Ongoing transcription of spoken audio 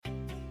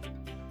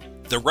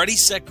The Ready,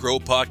 Set, Grow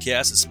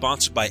podcast is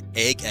sponsored by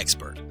Ag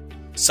Expert,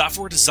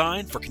 software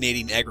designed for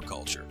Canadian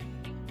agriculture.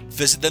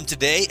 Visit them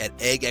today at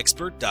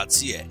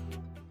agexpert.ca.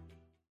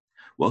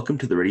 Welcome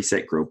to the Ready,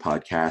 Set, Grow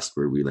podcast,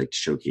 where we like to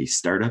showcase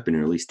startup and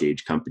early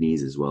stage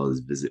companies as well as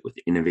visit with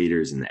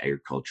innovators in the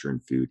agriculture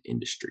and food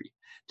industry.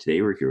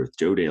 Today, we're here with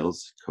Joe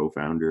Dales,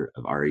 co-founder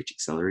of RH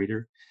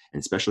Accelerator,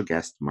 and special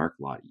guest Mark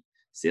Lottie,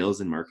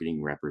 sales and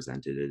marketing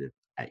representative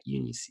at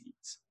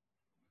Uniseeds.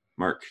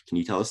 Mark, can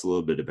you tell us a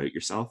little bit about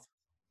yourself?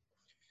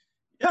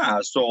 Yeah,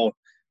 so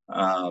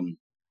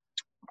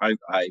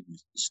I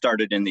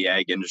started in the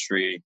ag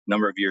industry a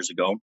number of years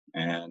ago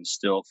and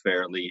still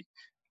fairly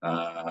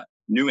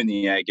new in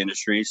the ag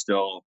industry,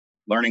 still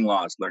learning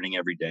lots, learning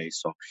every day.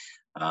 So,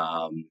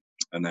 and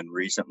then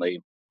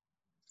recently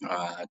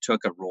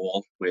took a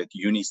role with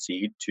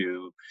Uniseed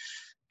to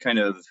kind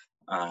of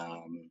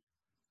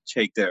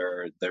take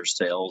their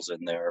sales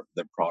and their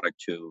product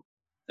to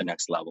the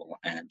next level,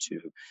 and to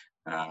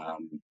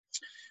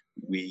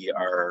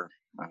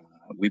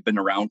we've been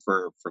around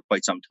for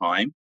quite some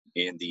time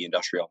in the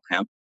industrial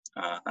hemp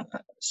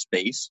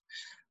space.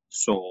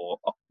 So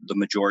the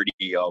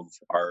majority of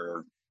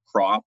our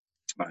crop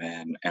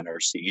and our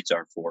seeds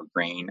are for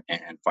grain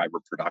and fiber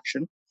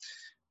production.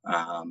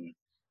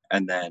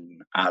 And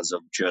then as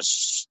of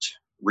just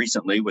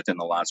recently, within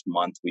the last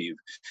month,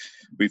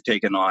 we've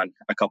taken on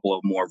a couple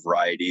of more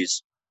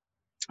varieties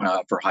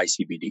for high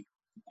CBD.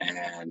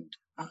 And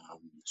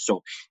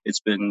so it's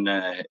been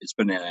a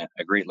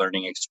great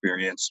learning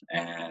experience,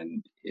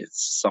 and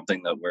it's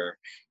something that we're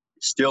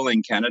still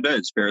in Canada.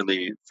 It's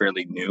fairly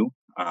new,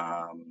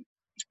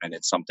 and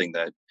it's something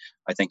that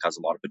I think has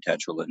a lot of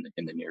potential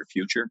in the near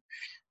future.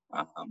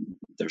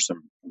 There's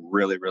some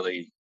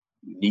really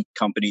neat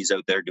companies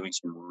out there doing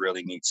some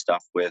really neat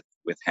stuff with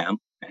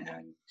hemp,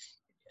 and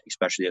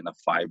especially in the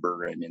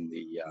fiber and in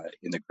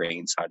the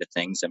grain side of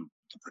things and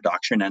the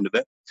production end of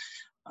it.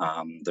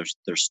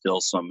 There's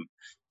still some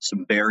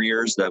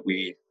barriers that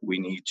we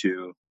need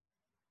to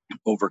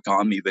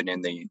overcome, even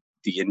in the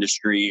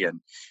industry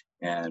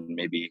and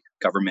maybe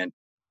government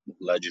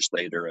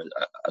legislator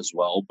as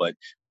well. But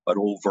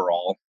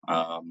overall,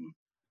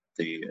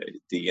 the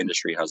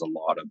industry has a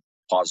lot of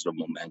positive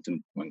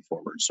momentum going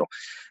forward. So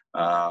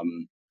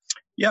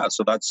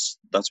so that's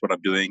what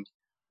I'm doing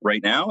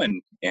right now,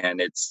 and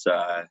it's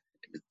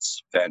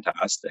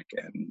fantastic.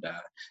 And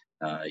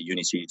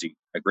Uniseed's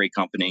a great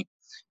company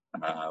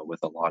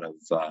with a lot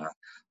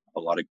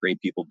of great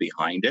people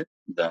behind it.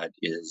 That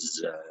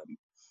is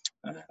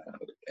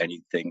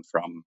anything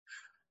from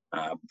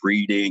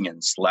breeding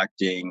and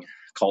selecting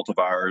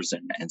cultivars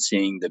and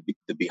seeing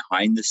the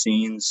behind the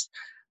scenes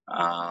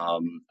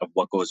of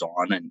what goes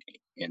on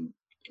in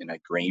a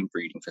grain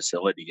breeding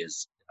facility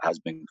has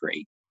been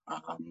great.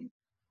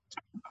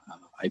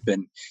 I've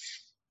been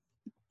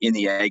in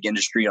the ag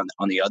industry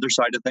on the other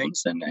side of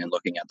things, and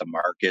looking at the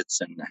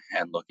markets and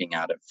looking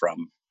at it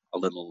from a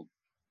little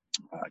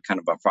kind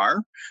of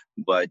afar,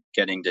 but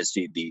getting to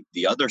see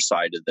the other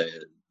side of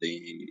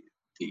the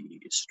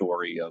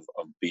story of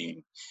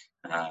being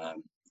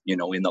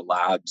in the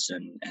labs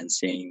and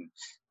seeing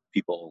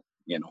people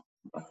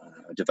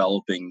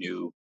developing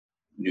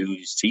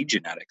new seed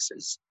genetics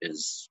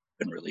is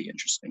been really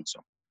interesting.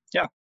 So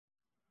yeah.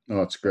 Oh,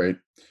 that's great.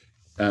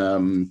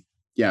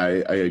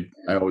 I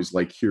always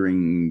like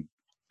hearing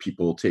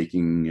people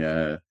taking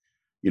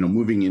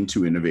moving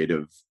into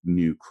innovative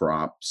new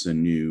crops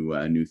and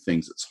new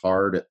things. It's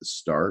hard at the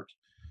start,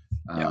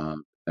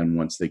 and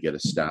once they get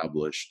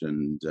established,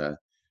 and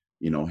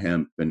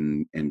hemp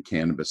and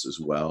cannabis as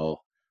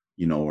well,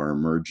 are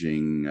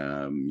emerging.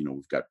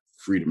 We've got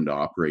freedom to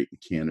operate in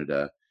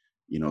Canada,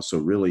 so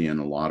really in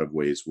a lot of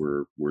ways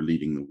we're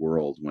leading the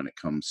world when it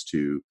comes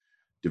to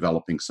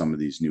developing some of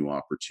these new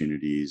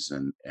opportunities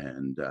and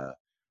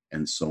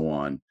so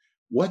on.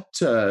 What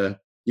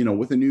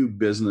with a new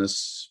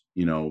business,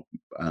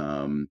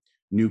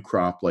 new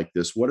crop like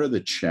this, what are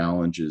the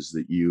challenges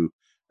that you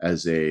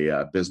as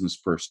a business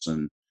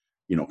person,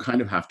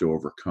 kind of have to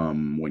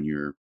overcome when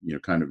you're,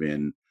 kind of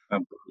in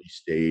early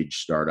stage,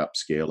 startup,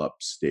 scale up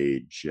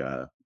stage?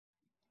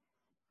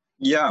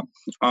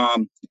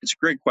 It's a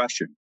great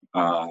question.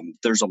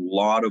 There's a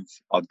lot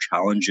of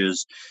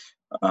challenges,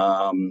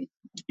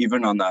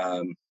 even on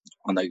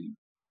the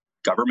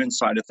government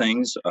side of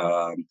things.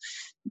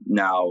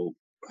 Now,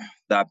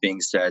 that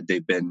being said,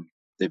 they've been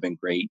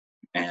great,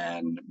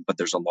 but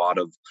there's a lot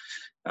of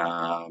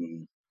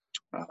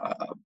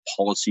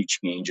policy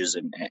changes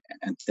and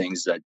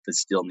things that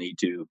still need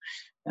to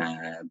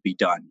be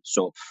done.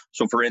 So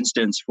for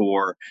instance,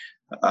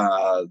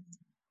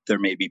 there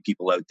may be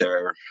people out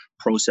there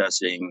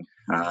processing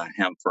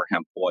hemp for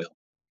hemp oil.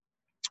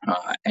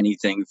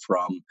 Anything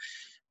from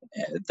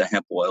the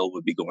hemp oil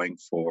would be going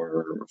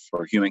for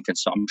human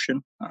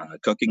consumption,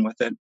 cooking with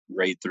it,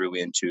 right through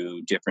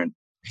into different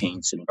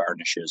paints and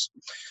varnishes.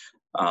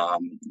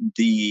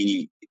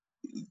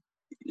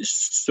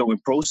 So in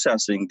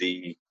processing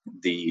the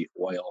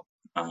oil,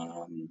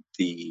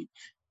 the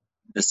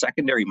the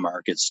secondary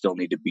markets still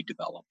need to be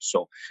developed.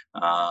 So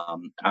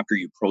after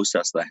you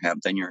process the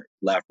hemp, then you're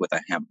left with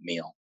a hemp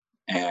meal,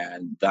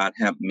 and that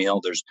hemp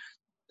meal,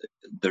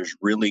 there's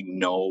really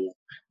no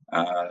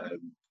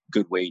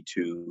good way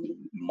to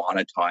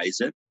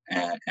monetize it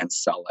and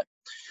sell it.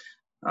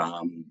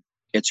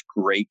 It's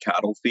great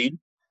cattle feed,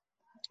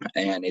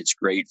 and it's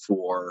great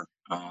for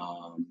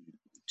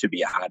to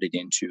be added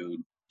into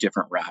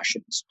different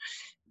rations.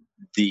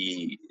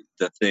 The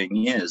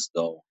thing is,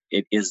 though,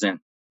 it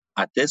isn't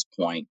at this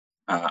point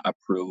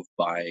approved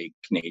by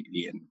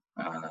Canadian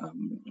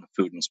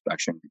Food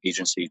Inspection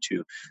Agency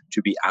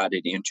to be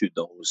added into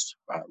those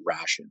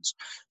rations.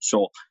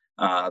 So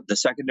the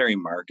secondary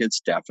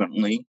markets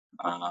definitely,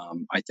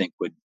 I think,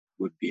 would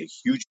be a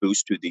huge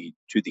boost to the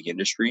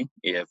industry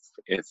if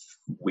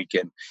we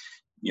can,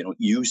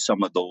 use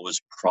some of those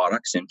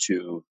products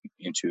into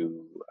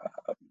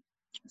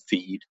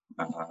feed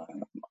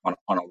on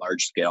a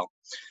large scale.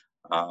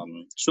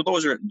 So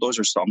those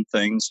are some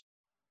things.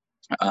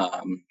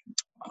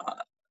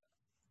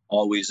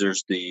 Always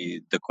there's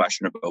the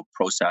question about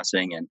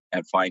processing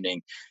and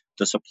finding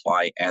the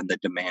supply and the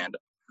demand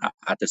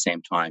at the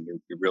same time.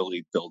 You're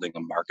really building a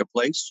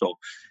marketplace. So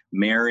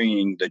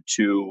marrying the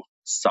two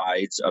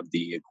sides of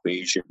the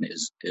equation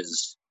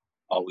is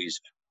always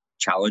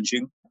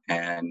challenging,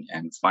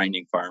 and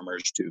finding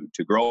farmers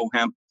to grow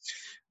hemp,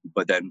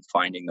 but then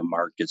finding the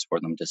markets for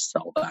them to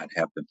sell that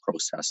hemp and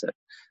process it.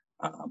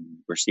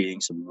 We're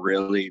seeing some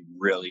really,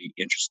 really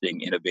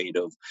interesting,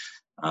 innovative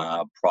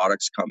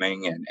products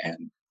coming,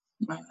 and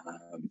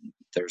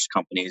there's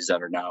companies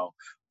that are now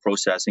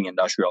processing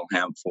industrial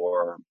hemp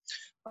for,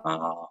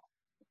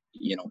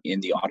 in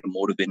the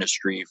automotive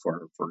industry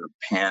for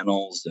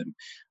panels, and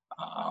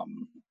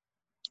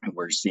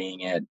we're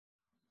seeing it.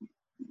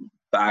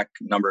 Back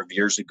a number of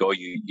years ago,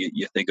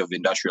 you think of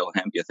industrial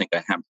hemp, you think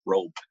of hemp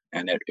rope,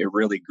 and it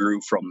really grew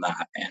from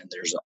that. And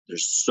there's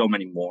so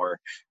many more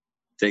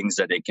things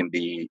that it can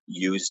be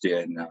used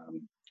in,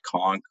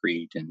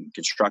 concrete and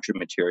construction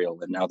material.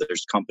 And now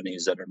there's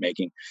companies that are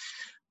making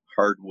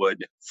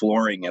hardwood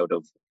flooring out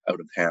of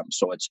hemp.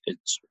 So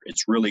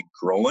it's really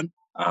growing.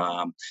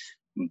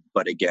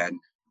 But again,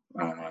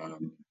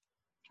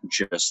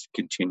 just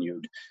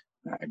continued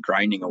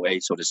grinding away,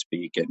 so to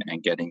speak,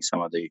 and getting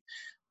some of the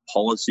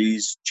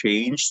policies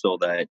changed so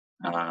that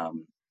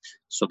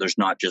so there's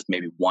not just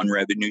maybe one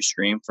revenue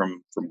stream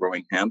from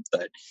growing hemp.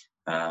 That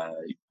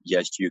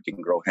yes, you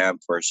can grow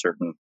hemp for a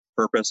certain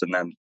purpose, and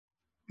then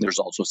there's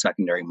also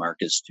secondary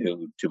markets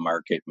to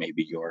market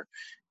maybe your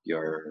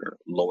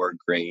lower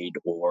grade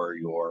or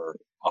your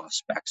off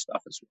spec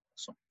stuff as well.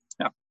 So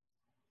yeah.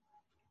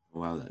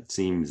 Wow, that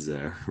seems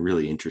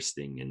really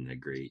interesting and a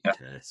great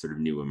sort of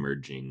new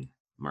emerging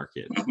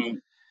market. Mm-hmm.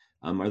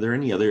 Are there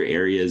any other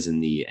areas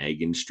in the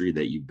ag industry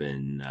that you've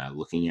been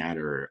looking at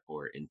or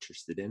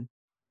interested in?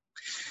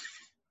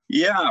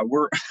 Yeah,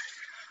 we're,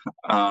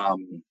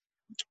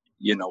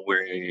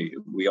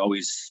 we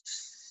always,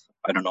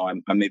 I don't know,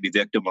 I'm maybe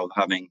victim of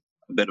having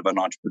a bit of an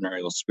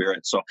entrepreneurial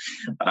spirit. So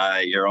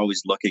you're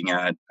always looking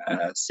at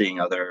seeing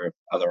other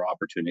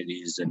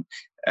opportunities,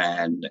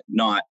 and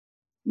not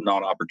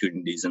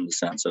opportunities in the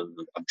sense of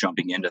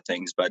jumping into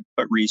things, but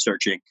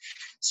researching,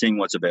 seeing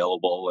what's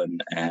available,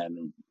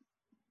 and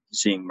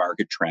seeing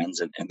market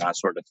trends and that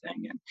sort of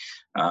thing. And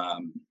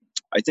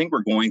I think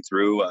we're going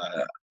through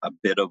a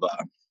bit of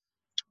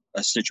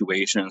a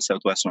situation in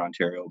southwestern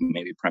Ontario,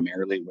 maybe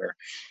primarily, where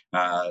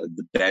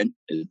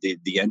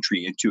the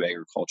entry into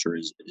agriculture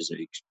is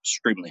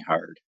extremely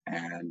hard.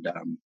 And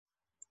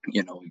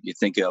you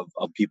think of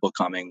people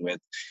coming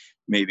with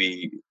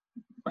maybe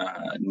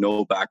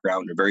no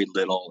background or very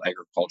little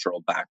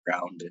agricultural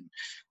background, and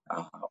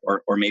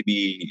or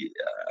maybe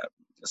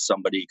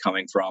somebody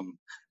coming from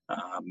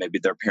maybe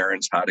their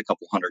parents had a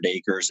couple hundred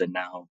acres, and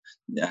now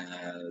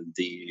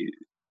the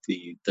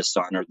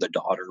son or the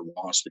daughter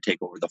wants to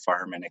take over the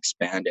farm and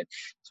expand it.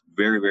 It's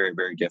very, very,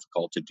 very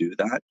difficult to do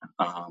that,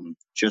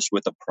 just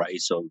with the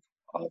price of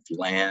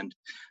land,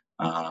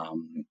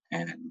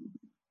 and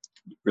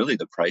really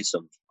the price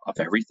of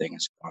everything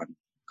has gone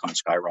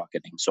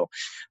skyrocketing. So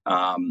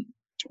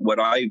what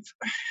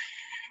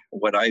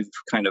I've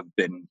kind of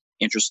been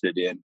interested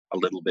in a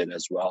little bit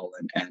as well,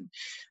 and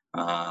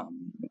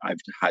I've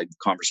had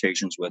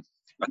conversations with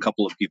a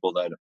couple of people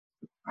that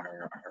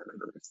are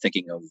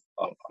thinking of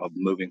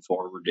moving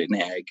forward in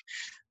ag,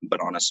 but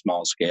on a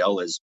small scale,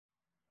 is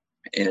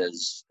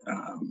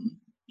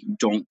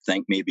don't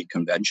think maybe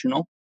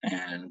conventional,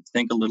 and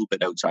think a little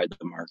bit outside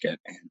the market.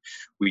 And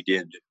we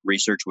did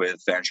research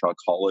with Fanshawe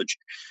College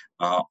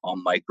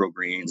on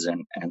microgreens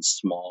and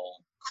small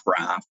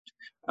craft,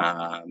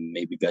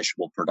 maybe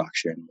vegetable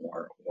production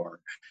or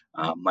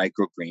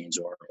microgreens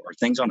or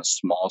things on a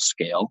small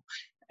scale,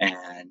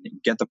 and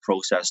get the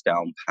process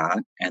down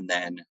pat, and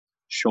then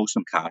show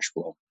some cash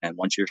flow. And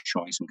once you're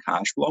showing some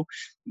cash flow,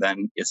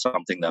 then it's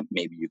something that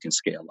maybe you can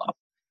scale up.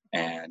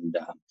 And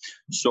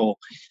so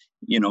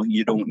you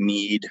don't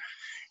need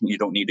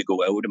to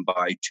go out and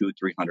buy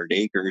 200-300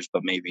 acres,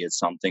 but maybe it's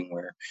something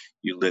where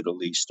you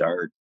literally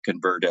start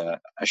convert a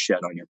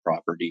shed on your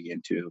property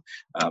into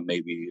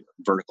maybe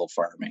vertical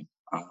farming,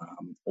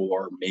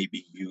 or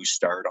maybe you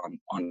start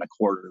on a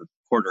quarter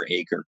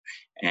acre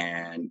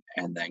and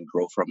then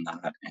grow from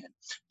that. And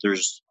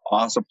there's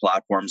awesome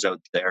platforms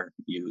out there.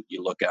 You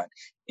look at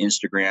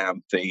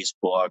Instagram,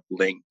 Facebook,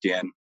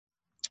 LinkedIn,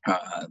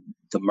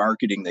 the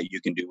marketing that you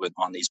can do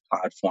on these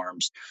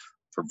platforms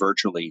for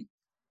virtually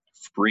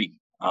free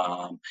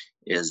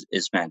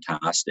is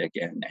fantastic,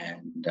 and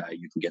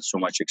you can get so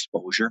much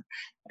exposure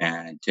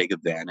and take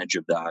advantage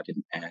of that,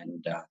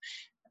 and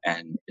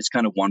it's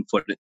kind of one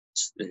foot,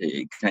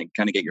 kind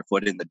of get your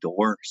foot in the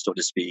door, so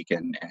to speak,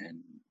 and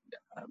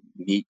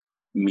meet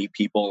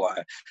people.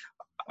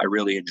 I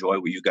really enjoy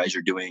what you guys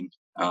are doing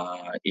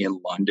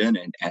in London,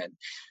 and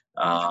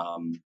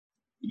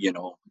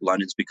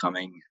London's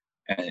becoming,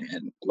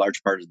 and a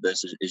large part of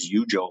this is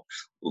you, Joe,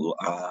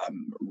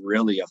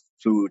 really a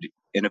food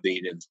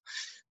innovative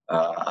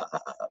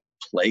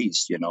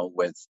place,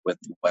 with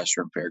the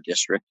Western Fair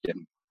District,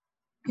 and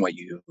what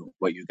you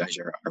guys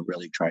are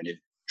really trying to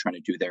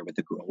do there with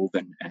the Grove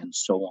and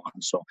so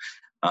on. So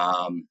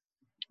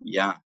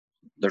yeah,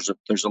 there's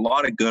a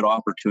lot of good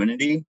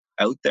opportunity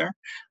out there,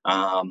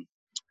 and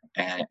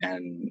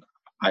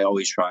I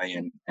always try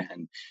and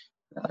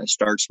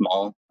start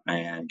small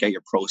and get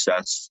your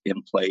process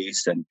in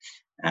place, and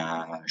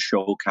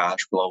show cash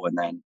flow, and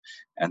then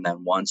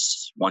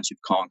once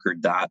you've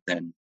conquered that,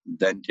 then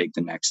take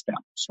the next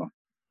step. So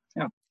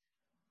yeah,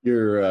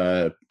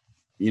 you're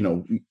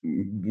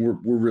we're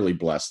really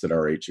blessed at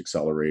RH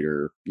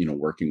Accelerator,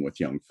 working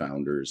with young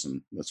founders,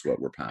 and that's what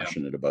we're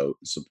passionate about,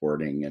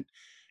 supporting. And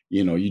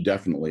you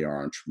definitely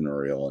are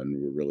entrepreneurial, and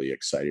we're really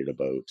excited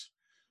about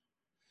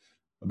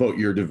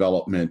your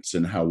development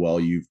and how well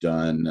you've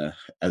done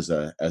as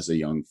a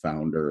young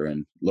founder,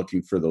 and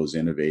looking for those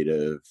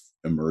innovative,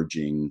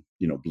 emerging,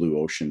 blue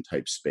ocean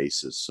type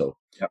spaces. So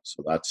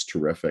that's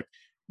terrific.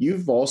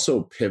 You've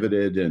also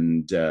pivoted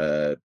and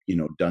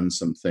done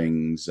some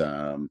things.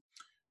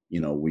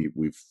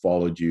 We've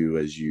followed you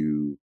as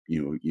you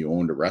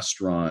owned a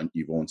restaurant,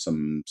 you've owned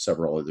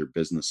several other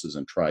businesses,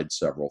 and tried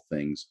several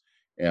things,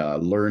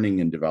 learning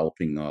and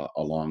developing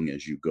along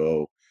as you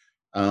go.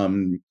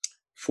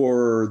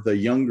 For the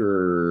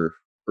younger,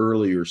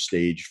 earlier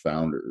stage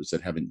founders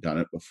that haven't done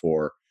it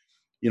before,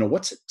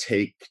 what's it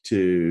take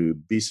to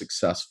be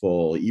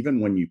successful, even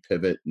when you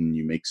pivot and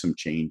you make some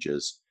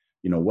changes?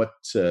 What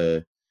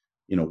have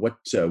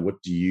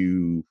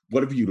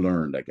you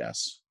learned, I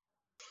guess?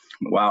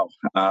 Wow.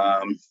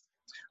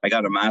 I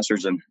got a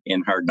master's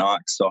in hard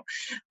knocks. So,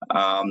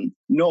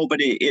 no, but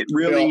it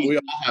really, we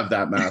all have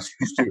that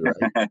master's too,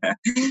 right?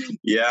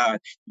 Yeah,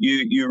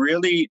 you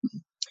really,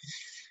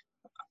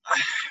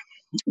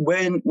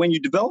 when you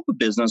develop a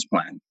business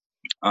plan,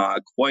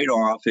 quite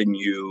often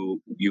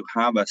you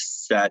have a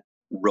set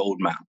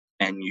roadmap,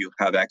 and you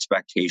have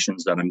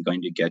expectations that I'm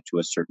going to get to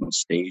a certain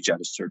stage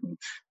at a certain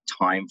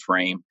time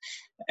frame,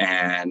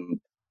 and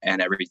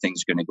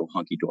everything's going to go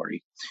hunky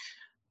dory.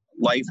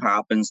 Life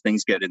happens,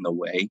 things get in the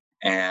way,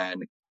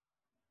 and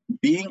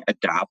being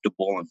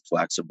adaptable and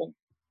flexible.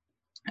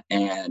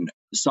 And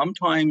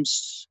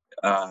sometimes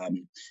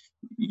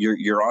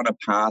you're on a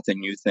path,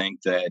 and you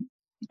think that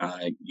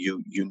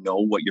you know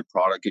what your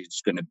product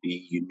is going to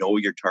be,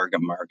 your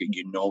target market,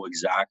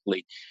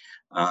 exactly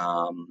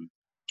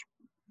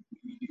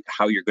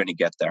how you're going to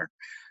get there.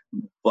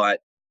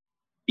 But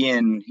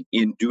in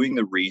doing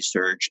the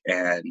research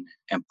and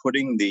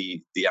putting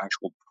the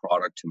actual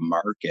product to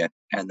market,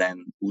 and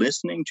then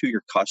listening to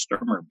your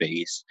customer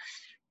base,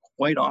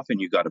 quite often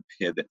you got to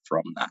pivot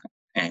from that,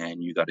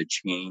 and you got to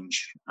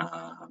change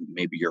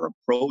maybe your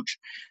approach.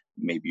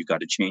 Maybe you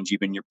got to change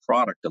even your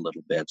product a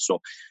little bit. So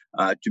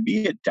to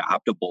be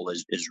adaptable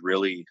is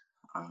really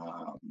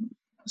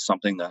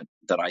something that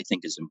I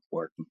think is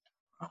important.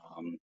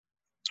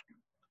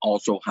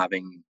 Also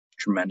having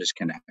tremendous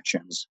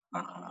connections.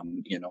 I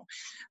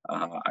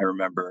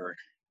remember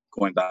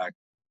going back,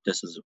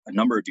 this is a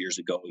number of years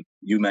ago,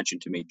 you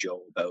mentioned to me,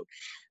 Joe, about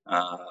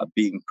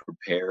being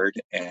prepared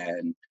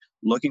and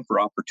looking for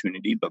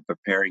opportunity, but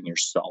preparing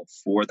yourself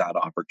for that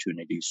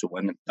opportunity. So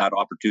when that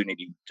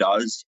opportunity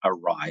does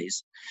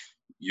arise,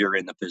 you're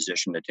in the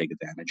position to take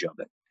advantage of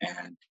it.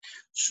 And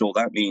so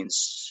that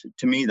means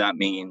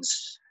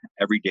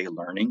everyday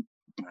learning,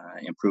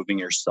 improving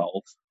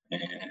yourself,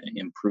 and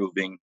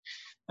improving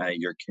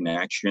your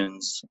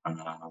connections,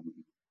 and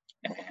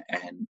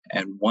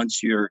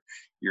once you're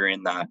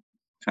in that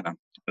kind of,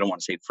 I don't want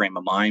to say frame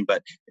of mind,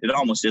 but it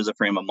almost is a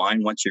frame of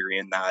mind. Once you're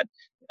in that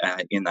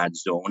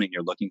zone and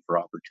you're looking for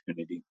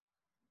opportunity,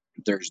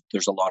 there's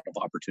a lot of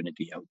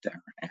opportunity out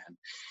there. And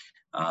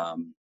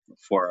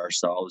for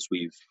ourselves,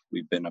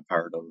 we've been a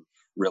part of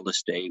real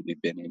estate,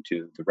 we've been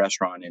into the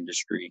restaurant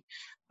industry,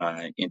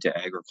 into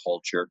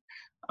agriculture.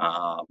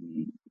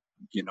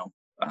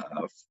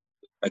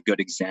 A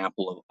good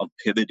example of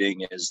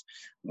pivoting is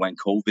when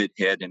COVID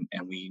hit, and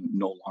we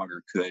no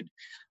longer could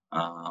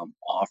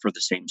offer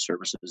the same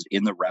services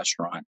in the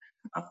restaurant.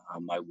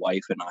 My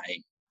wife and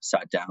I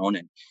sat down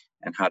and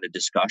had a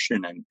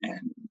discussion, and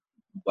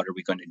what are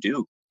we going to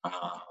do?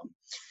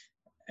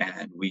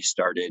 And we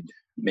started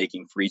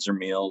making freezer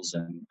meals,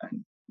 and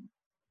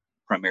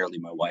primarily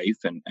my wife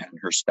and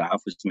her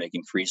staff was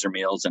making freezer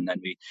meals. And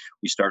then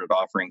we started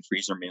offering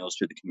freezer meals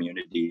to the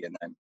community, and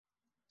then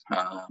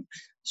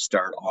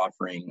start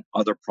offering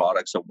other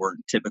products that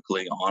weren't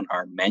typically on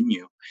our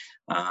menu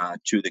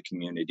to the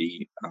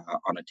community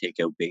on a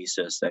takeout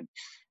basis, and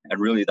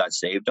really that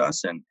saved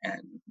us, and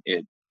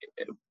it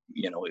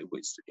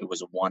it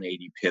was a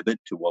 180 pivot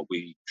to what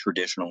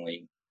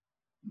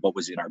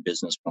was in our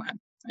business plan.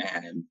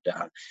 And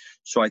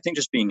so I think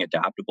just being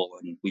adaptable,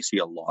 and we see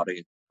a lot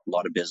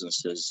of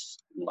businesses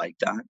like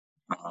that.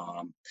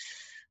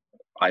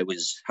 I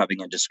was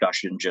having a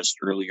discussion just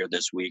earlier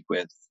this week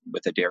with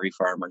a dairy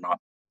farmer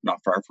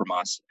not far from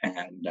us,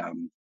 and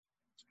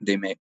they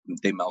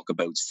milk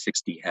about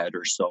 60 head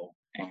or so,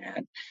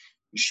 and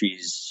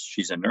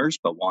she's a nurse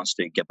but wants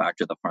to get back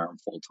to the farm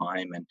full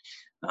time. And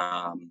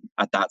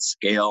at that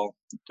scale,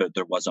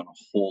 there wasn't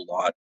a whole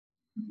lot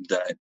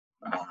that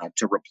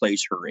to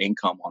replace her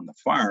income on the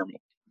farm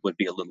would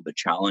be a little bit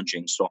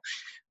challenging. So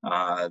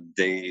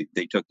they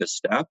took the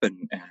step,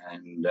 and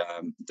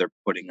they're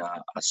putting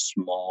a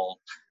small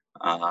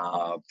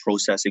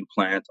processing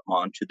plant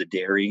onto the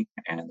dairy,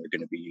 and they're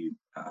going to be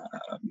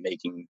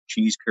making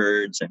cheese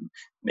curds and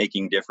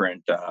making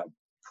different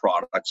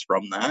products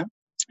from that.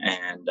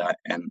 And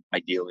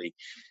ideally,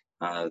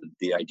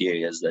 the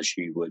idea is that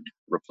she would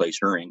replace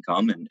her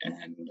income and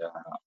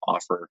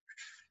offer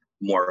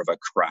more of a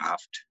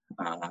craft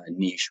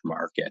niche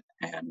market.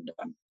 And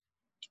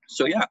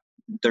so yeah,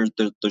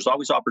 there's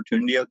always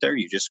opportunity out there.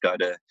 You just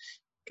gotta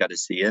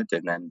see it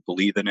and then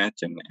believe in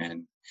it,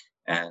 and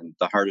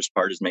the hardest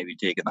part is maybe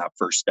taking that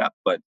first step.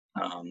 But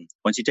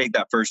once you take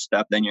that first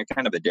step, then you're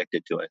kind of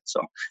addicted to it.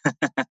 So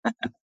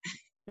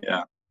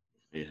yeah.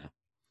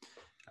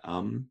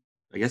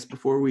 I guess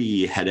before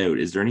we head out,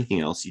 is there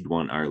anything else you'd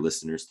want our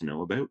listeners to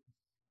know about?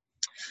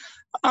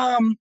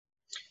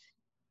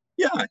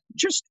 Yeah,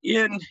 just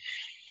in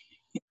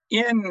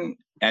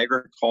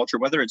agriculture,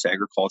 whether it's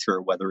agriculture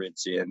or whether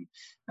it's in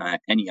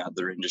any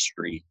other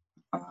industry,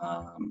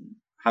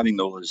 having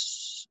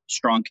those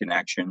strong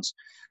connections,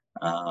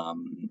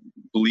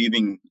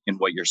 believing in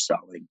what you're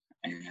selling,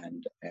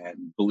 and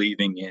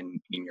believing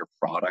in your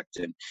product,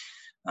 and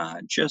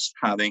just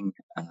having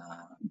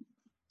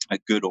a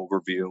good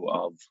overview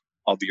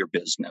of your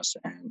business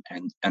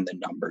and the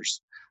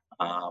numbers.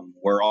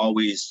 We're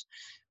always,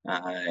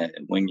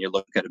 when you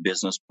look at a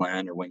business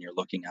plan, or when you're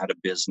looking at a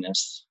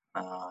business,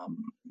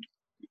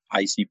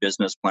 I see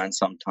business plans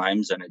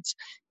sometimes, and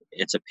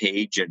it's a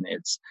page, and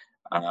it's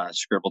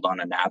scribbled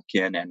on a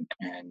napkin, and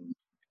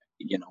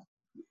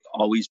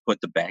always put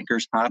the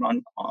banker's hat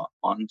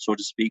on, so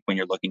to speak, when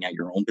you're looking at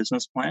your own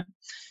business plan,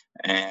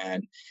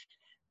 and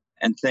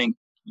think,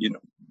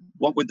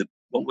 what would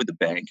the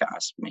bank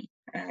ask me,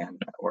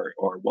 and or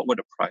what would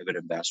a private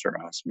investor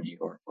ask me,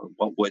 or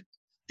what would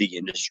the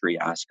industry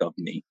ask of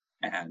me?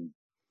 And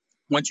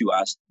once you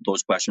ask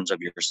those questions of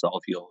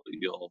yourself,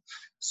 you'll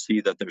see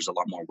that there's a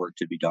lot more work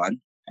to be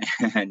done,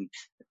 and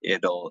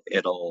it'll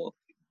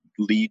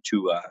lead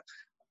to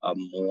a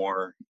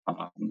more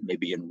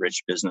maybe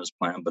enriched business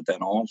plan. But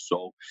then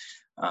also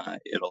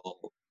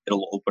it'll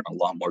open a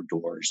lot more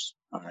doors.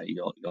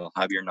 You'll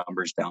have your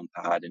numbers down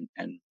pat,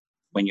 and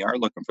when you are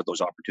looking for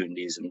those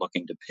opportunities and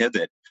looking to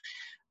pivot,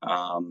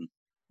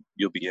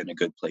 you'll be in a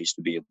good place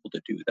to be able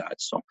to do that.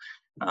 So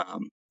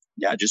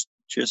yeah, just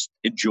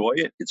enjoy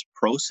it. It's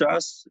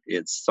process.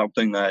 It's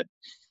something that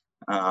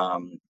I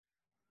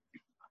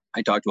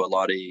talk to a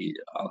lot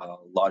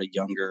of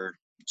younger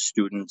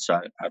students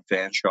at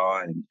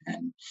Fanshawe,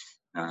 and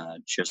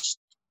just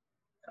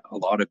a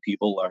lot of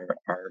people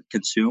are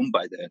consumed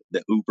by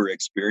the Uber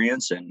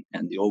experience and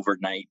the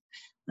overnight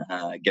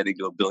getting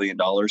to $1 billion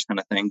kind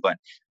of thing. But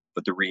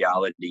the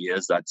reality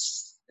is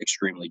that's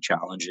extremely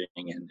challenging,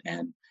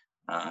 and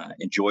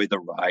enjoy the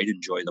ride,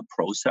 enjoy the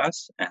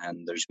process.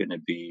 And there's going to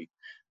be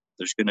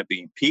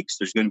peaks,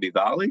 there's going to be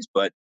valleys,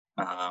 but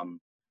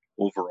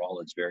overall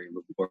it's very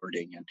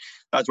rewarding. And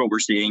that's what we're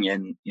seeing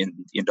in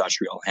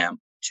industrial hemp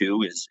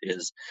too, is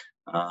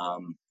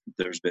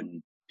there's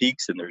been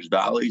peaks and there's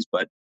valleys,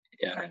 but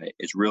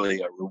it's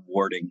really a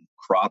rewarding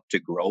crop to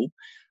grow.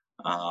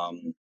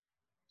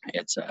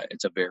 It's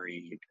a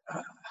very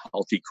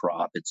healthy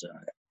crop.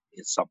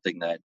 It's something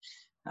that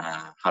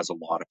has a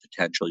lot of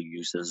potential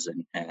uses,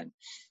 and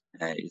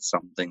it's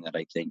something that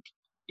I think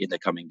in the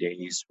coming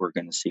days we're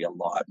going to see a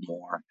lot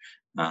more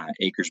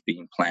acres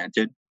being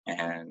planted.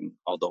 And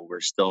although we're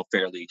still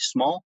fairly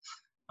small,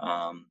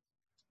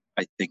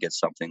 I think it's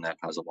something that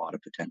has a lot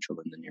of potential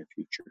in the near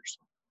future. So,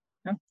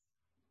 yeah.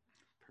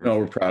 No,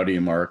 we're proud of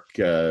you, Mark.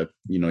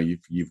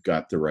 You've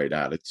got the right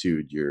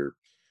attitude.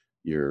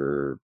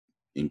 You're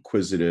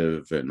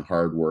inquisitive and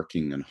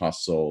hardworking and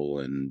hustle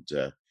and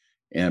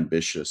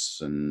ambitious,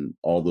 and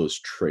all those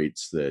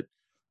traits that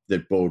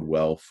bode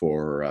well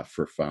for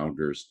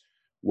founders.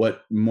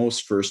 What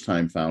most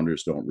first-time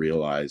founders don't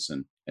realize,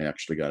 and I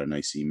actually got a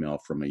nice email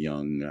from a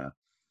young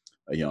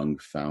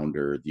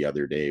founder the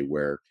other day,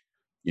 where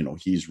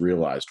he's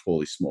realized,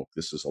 holy smoke,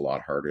 this is a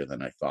lot harder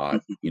than I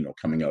thought,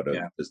 coming out of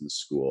Yeah. business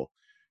school.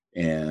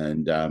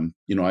 And,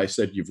 I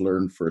said, you've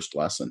learned first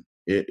lesson.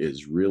 It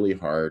is really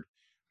hard.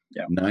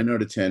 Yeah. 9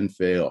 out of 10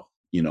 fail,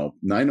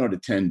 9 out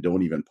of 10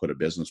 don't even put a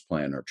business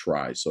plan or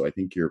try. So I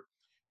think your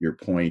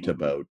point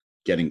about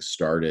getting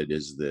started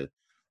is the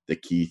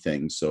key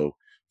thing. So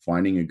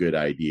finding a good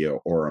idea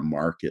or a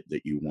market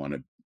that you want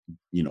to,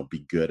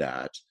 be good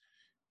at,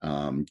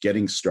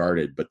 getting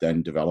started, but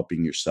then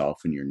developing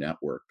yourself and your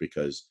network,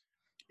 because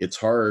it's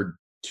hard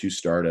to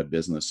start a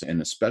business,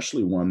 and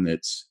especially one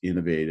that's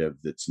innovative,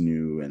 that's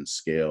new and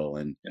scale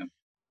and,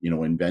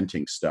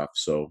 inventing stuff.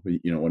 So,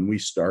 when we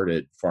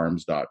started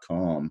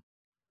farms.com,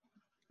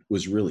 it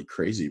was really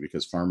crazy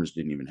because farmers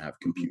didn't even have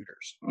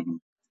computers.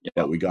 Yeah.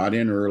 But we got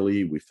in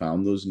early, we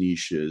found those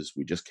niches,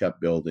 we just kept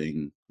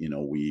building,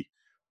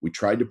 we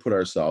tried to put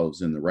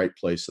ourselves in the right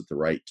place at the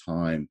right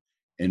time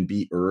and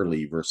be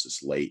early versus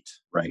late.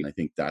 Right. And I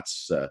think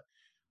that's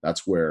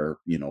where,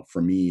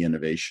 for me,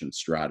 innovation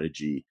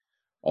strategy,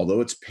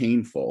 although it's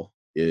painful,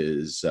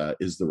 is the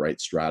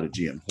right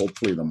strategy. And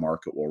hopefully the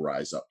market will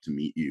rise up to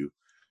meet you,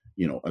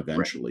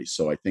 eventually. Right.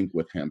 So I think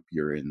with hemp,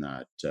 you're in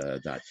that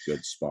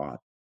good spot.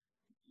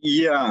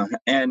 Yeah.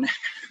 And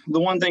the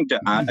one thing to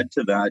add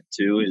to that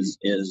too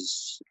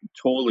is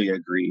totally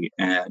agree.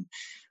 And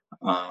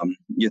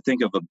you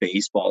think of a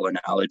baseball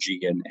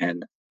analogy,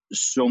 and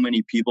so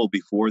many people,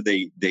 before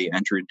they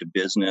enter into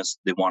business,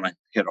 they want to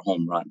hit a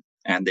home run,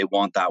 and they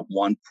want that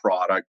one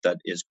product that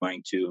is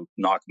going to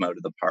knock them out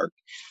of the park.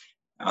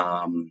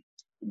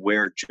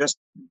 Where just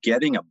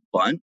getting a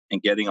bunt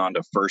and getting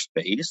onto first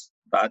base,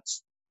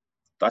 that's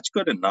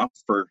good enough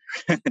for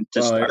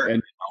to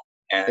start.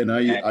 And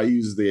I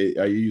use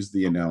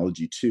the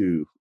analogy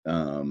too.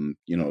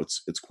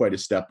 It's quite a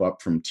step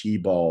up from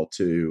T-ball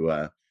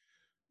to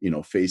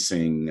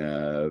facing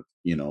a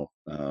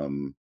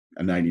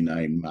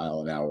 99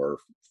 mile an hour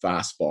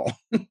fastball.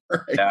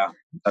 Right? Yeah,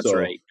 that's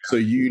right. So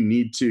you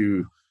need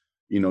to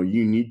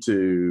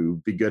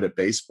be good at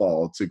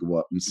baseball to go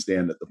up and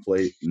stand at the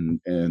plate and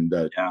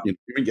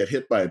even get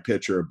hit by a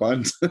pitch or a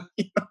bunt.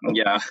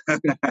 Yeah,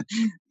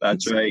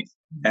 that's right.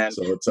 And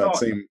so it's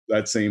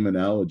that same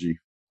analogy.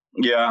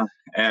 Yeah,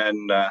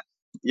 and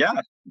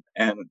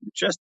and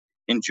just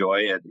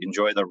enjoy it,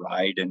 enjoy the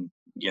ride, and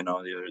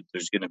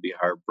there's going to be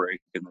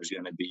heartbreak, and there's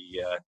going to be,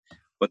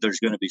 but there's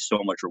going to be so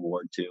much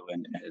reward too,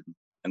 and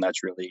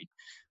that's really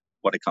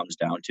what it comes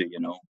down to.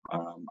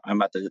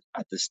 I'm at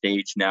the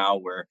stage now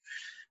where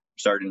I'm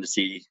starting to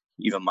see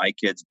even my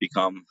kids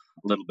become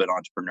a little bit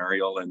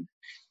entrepreneurial, and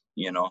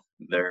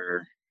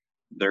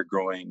they're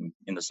growing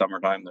in the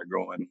summertime. They're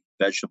growing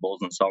vegetables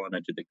and selling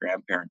it to the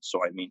grandparents. So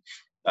I mean,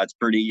 that's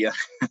pretty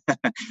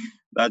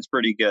that's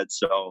pretty good.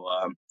 So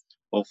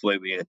hopefully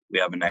we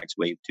have a next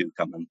wave too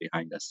coming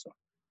behind us. So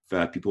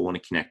if people want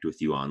to connect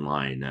with you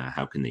online,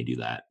 how can they do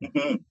that?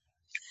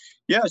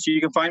 Yeah, so you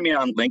can find me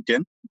on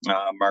LinkedIn,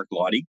 Mark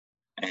Lottie,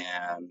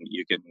 and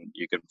you can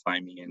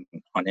find me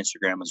on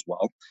Instagram as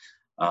well.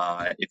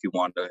 If you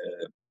want to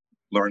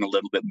learn a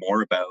little bit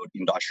more about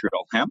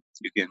industrial hemp,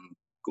 you can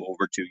go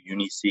over to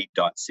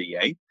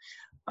uniseed.ca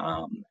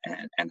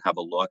and have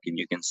a look, and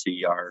you can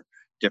see our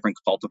different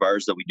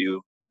cultivars that we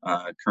do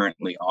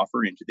currently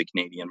offer into the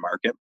Canadian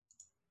market.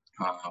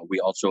 We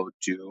also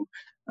do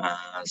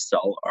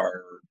sell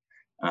our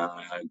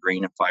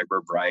grain and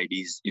fiber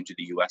varieties into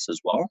the U.S. as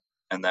well.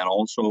 And then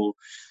also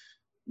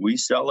we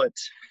sell it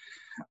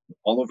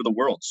all over the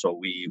world. So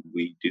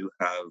we do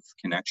have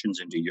connections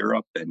into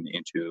Europe and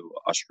into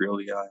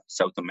Australia,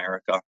 South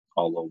America,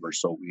 all over.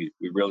 So we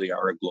really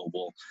are a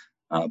global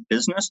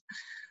business.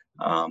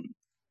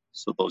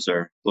 So those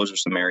are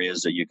some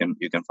areas that you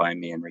can find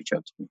me and reach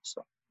out to me.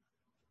 So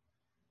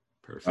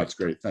perfect. That's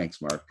great.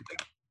 Thanks, Mark.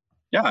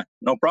 Yeah,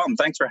 no problem.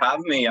 Thanks for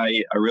having me.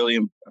 I really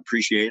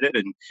appreciate it.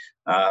 And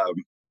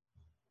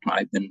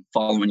I've been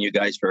following you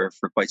guys for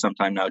quite some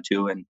time now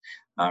too, and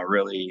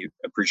really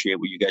appreciate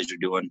what you guys are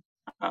doing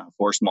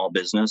for small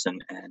business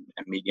and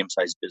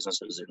medium-sized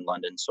businesses in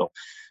London. So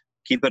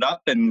keep it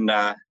up, and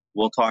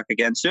we'll talk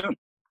again soon.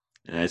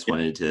 And I just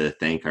wanted to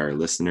thank our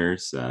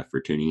listeners for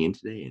tuning in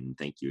today, and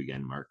thank you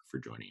again, Mark, for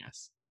joining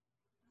us.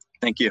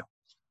 Thank you.